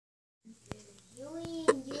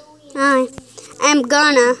I'm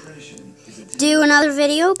gonna do another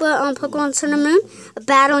video, but on Pokemon Sun and Moon, a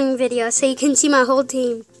battling video, so you can see my whole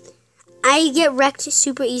team. I get wrecked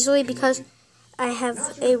super easily because I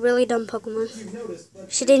have a really dumb Pokemon.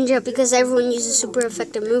 Shedinja, because everyone uses a super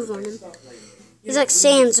effective move on him. He's like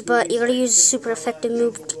Sans, but you gotta use a super effective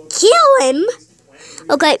move to kill him.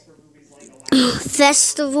 Okay.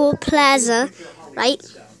 Festival Plaza, right?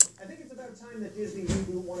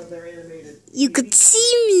 You could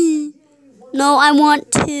see me. No, I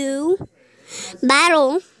want to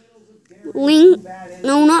battle. Link,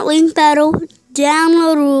 no, not link battle.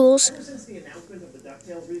 Download rules.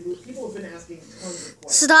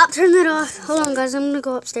 Stop, turn that off. Hold on, guys, I'm gonna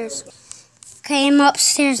go upstairs. Okay, I'm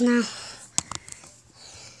upstairs now.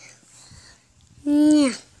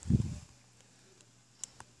 Yeah.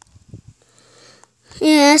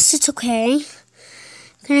 Yes, it's okay.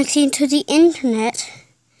 Connecting to the internet.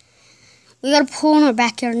 We got a pool in our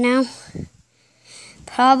backyard now.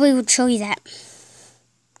 Probably would show you that.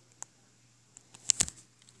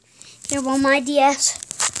 Here, while my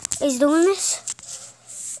DS is doing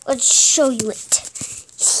this, let's show you it.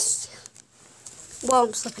 Whoa,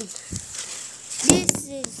 I'm slipping. This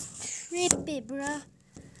is trippy, bruh.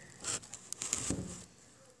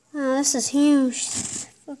 Oh, this is huge.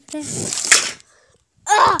 Fuck this.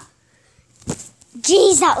 Ah!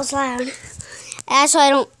 Jeez, that was loud. That's why I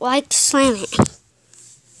don't like to slam it.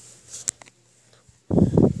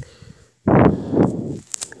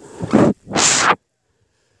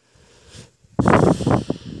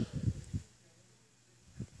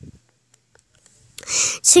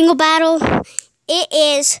 Single battle. It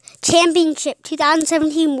is Championship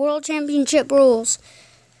 2017 World Championship rules.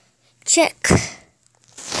 Check.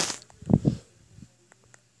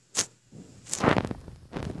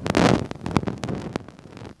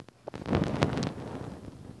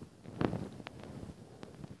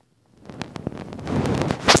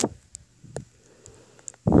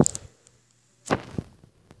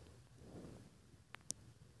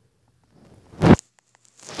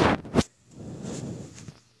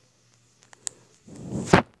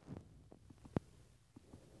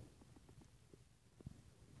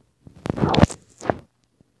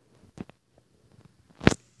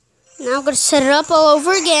 Now I'm going to set it up all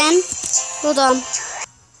over again. Hold on.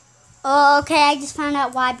 Oh, okay, I just found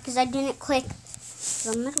out why, because I didn't click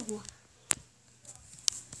the middle one.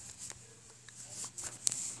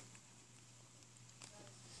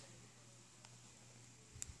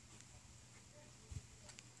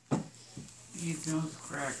 Eat those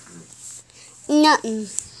crackers. Nothing.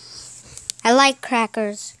 I like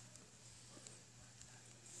crackers.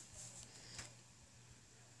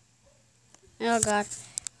 Oh, God.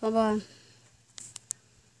 Hold on.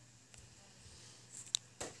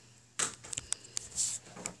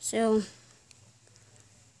 So,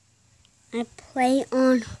 I play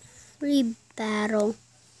on free battle.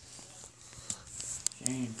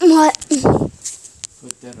 Jane, What?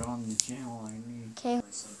 put that on the channel I need. Okay.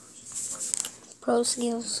 Pro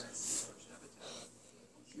skills.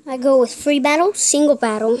 I go with free battle, single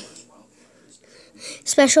battle.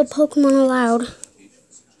 Special Pokemon allowed.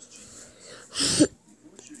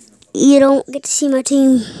 You don't get to see my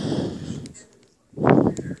team.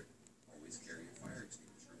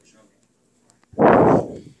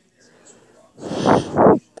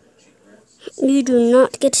 You do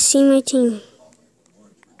not get to see my team.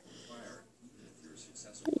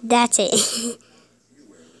 That's it.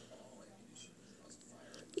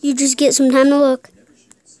 You just get some time to look.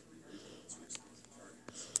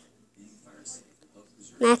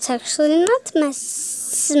 That's actually not my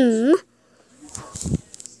sim.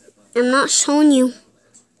 I'm not showing you.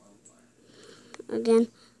 Again.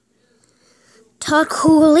 Todd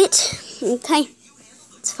cool it. Okay.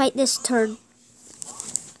 Let's fight this turd.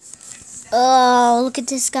 Oh, look at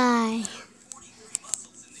this guy.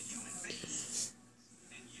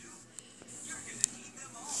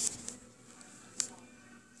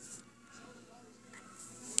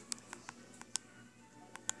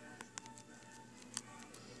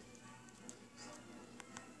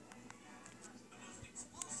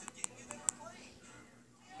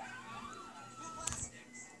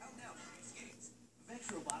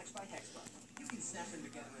 Robotics by Hexbot. You can snap them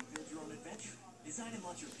together and build your own adventure. Design and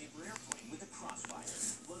launch your paper airplane with a crossfire.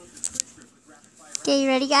 Load up the switch script with rapid fire. Okay, you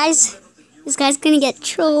ready, guys? This guy's gonna get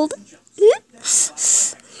trolled.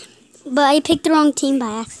 But I picked the wrong team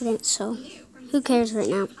by accident, so who cares right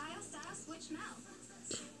now?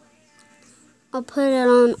 I'll put it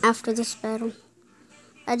on after this battle.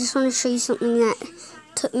 I just want to show you something that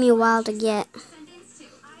took me a while to get.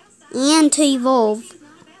 And to evolve.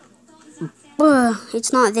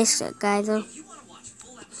 It's not this guy, though.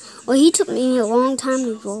 Well, he took me a long time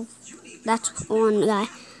to evolve. That's one guy.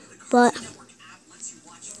 But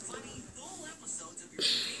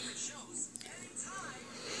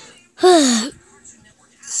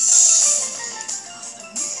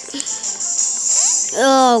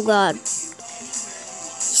oh god. He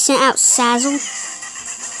sent out Sazzle.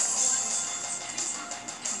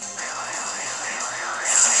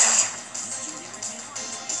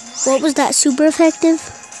 What was that? Super effective?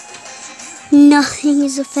 Nothing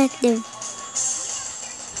is effective.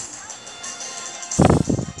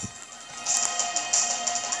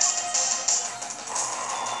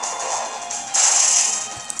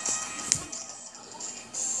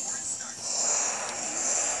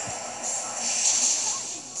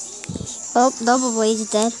 Oh, Double Blaze is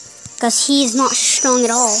dead. Because he is not strong at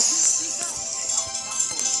all.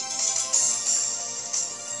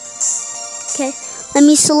 Okay, let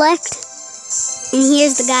me select. And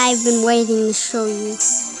here's the guy I've been waiting to show you.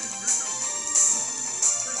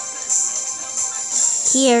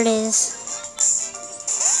 Here it is.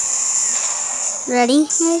 Ready,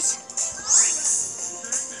 guys?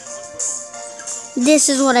 This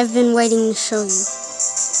is what I've been waiting to show you.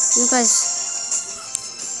 You guys.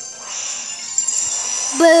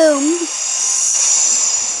 Boom.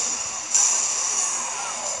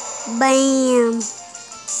 Bam.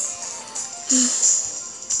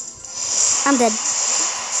 I'm dead.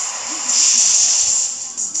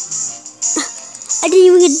 I didn't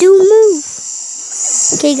even get to do a move.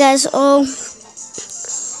 Okay, guys, I'll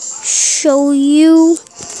show you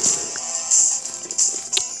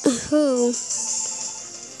who.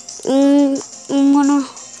 I'm gonna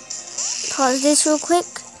pause this real quick,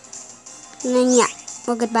 and then yeah,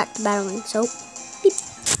 we'll get back to battling. So, beep.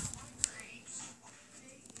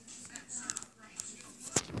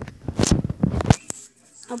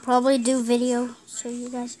 I'll probably do video so you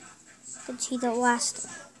guys can see the last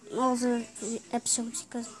all the episodes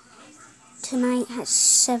because tonight at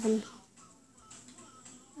 7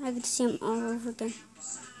 I get to see them all over again.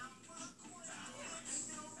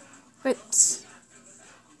 Right.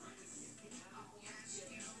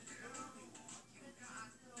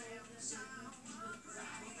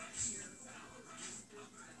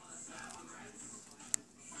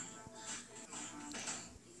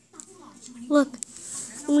 Look,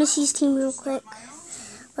 I'm gonna see his team real quick.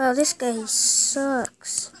 Wow, this guy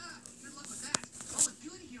sucks.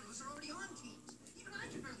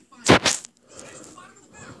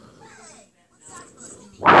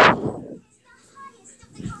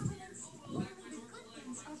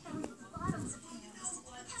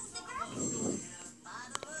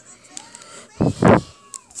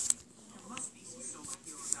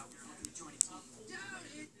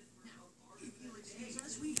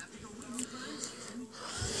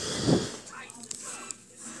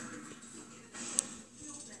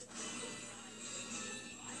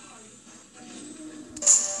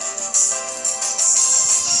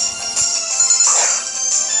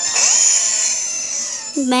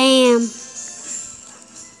 Bam.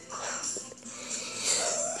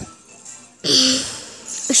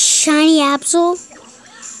 A shiny Absol?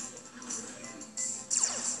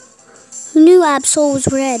 Who knew Absol was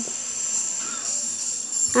red?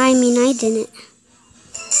 I mean, I didn't.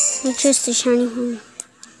 It's just a shiny one.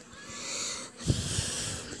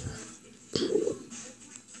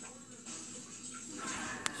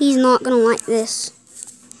 He's not gonna like this.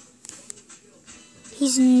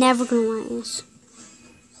 He's never gonna like this.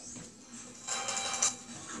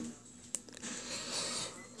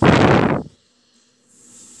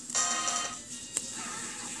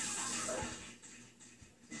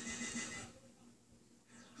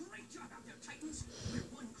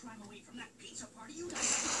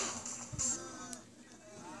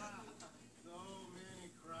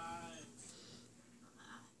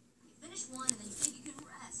 One and then you think you can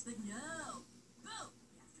rest, but no. Boom!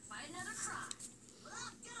 You have to fight another crime. Well,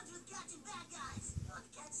 I'm done with catching bad guys. Let's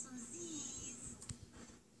catch some Z's.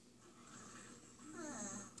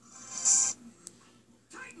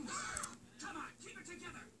 Titans! Come on, keep it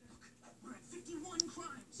together. Look, we're at 51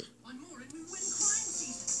 crimes. One more and we win crime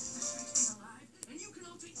season. The streak stays alive, and you can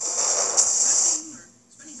all take resting or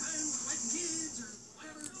spending time with wife and kids or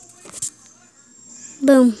whatever.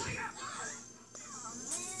 Boom.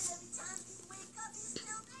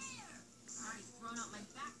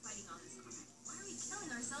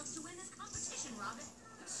 To win this competition, Robin.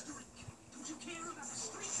 The streak. Don't you care about the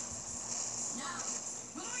streak? No.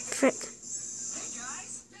 Frick. Hey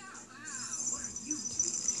guys. What are you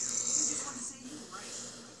doing here? I just want to say you right.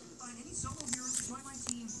 If you find any solo heroes to join my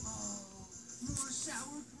team. Oh, more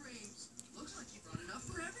sour grapes. Looks like you brought enough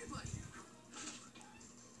for everybody.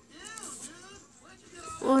 Ew, dude. Where'd you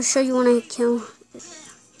go? I'll show you when I kill.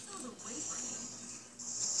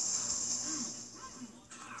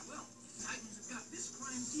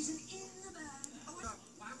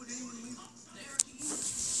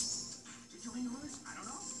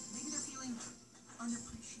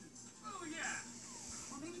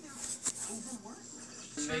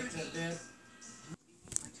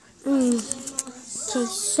 Okay,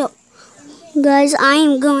 so guys,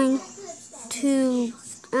 I'm gonna go to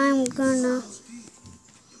I'm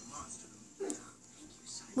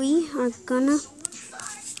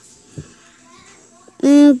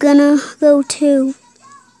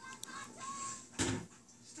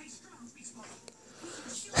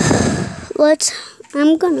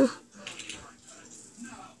gonna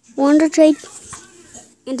Wonder Trade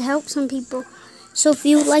and help some people. So if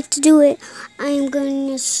you would like to do it, I am going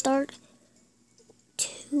to start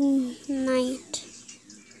tonight.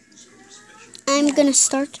 I'm gonna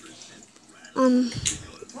start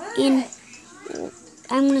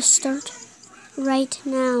right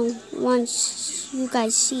now once you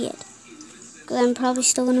guys see it, because I'm probably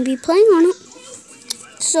still gonna be playing on it.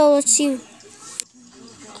 So let's see.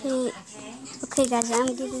 Okay guys,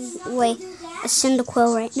 I'm giving away a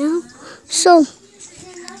Cyndaquil right now. So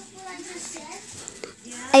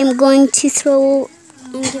I'm going to throw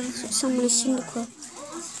and give someone a Cyndaquil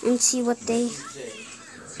and see what they.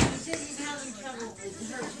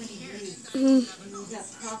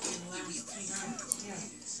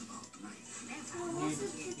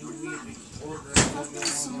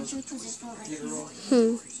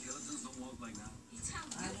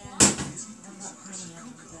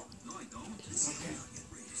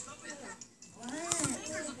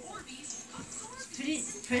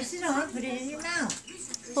 Press it on, put it in your mouth.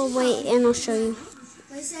 Oh wait, and I'll show you.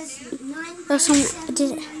 There's some. I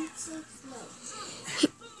did it. Put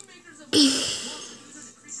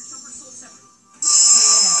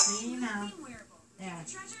it in your mouth. There.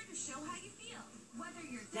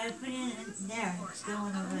 Gotta put it in there. It's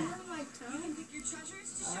going away.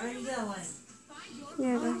 Already going.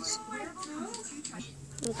 There it is.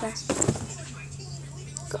 Okay.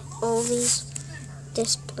 Got all these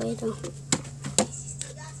displayed on.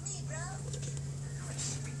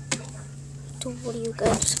 So what do you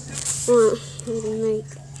guys want me to make?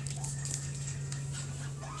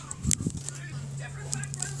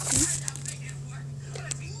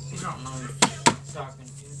 You don't know if he's talking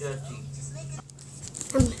to, does he?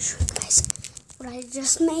 I'm gonna show you guys what I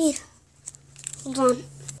just made. Hold on.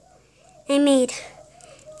 I made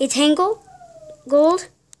a Tangle, Gold,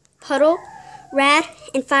 Puddle, Rad,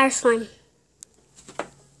 and Fire Slime.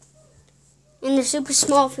 And they're super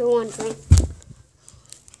small if you're wondering.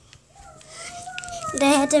 They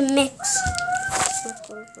had to mix.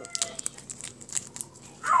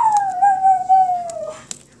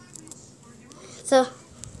 The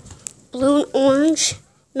blue and orange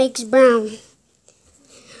makes brown.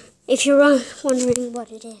 If you're wondering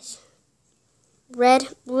what it is.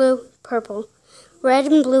 Red, blue, purple. Red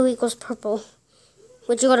and blue equals purple.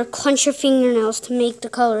 But you gotta clench your fingernails to make the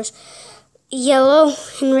colors. Yellow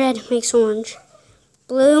and red makes orange.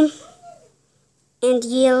 Blue and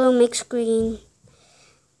yellow makes green.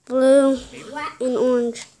 Blue and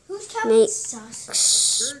orange makes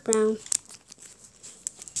brown.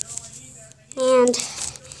 And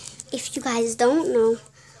if you guys don't know,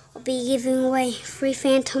 I'll be giving away free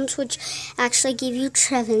Phantoms, which actually give you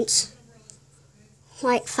Trevants.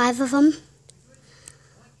 Like 5 of them.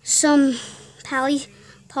 Some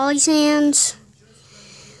Polysands.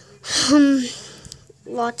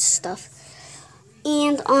 Lots of stuff.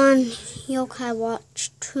 And on Yokai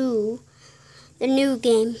Watch 2, the new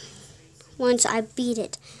game, once I beat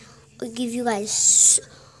it, I'll give you guys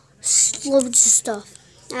loads of stuff.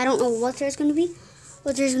 I don't know what there's going to be,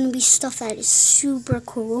 but there's going to be stuff that is super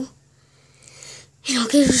cool. And I'll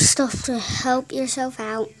give you stuff to help yourself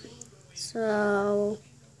out. So,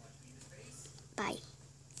 bye.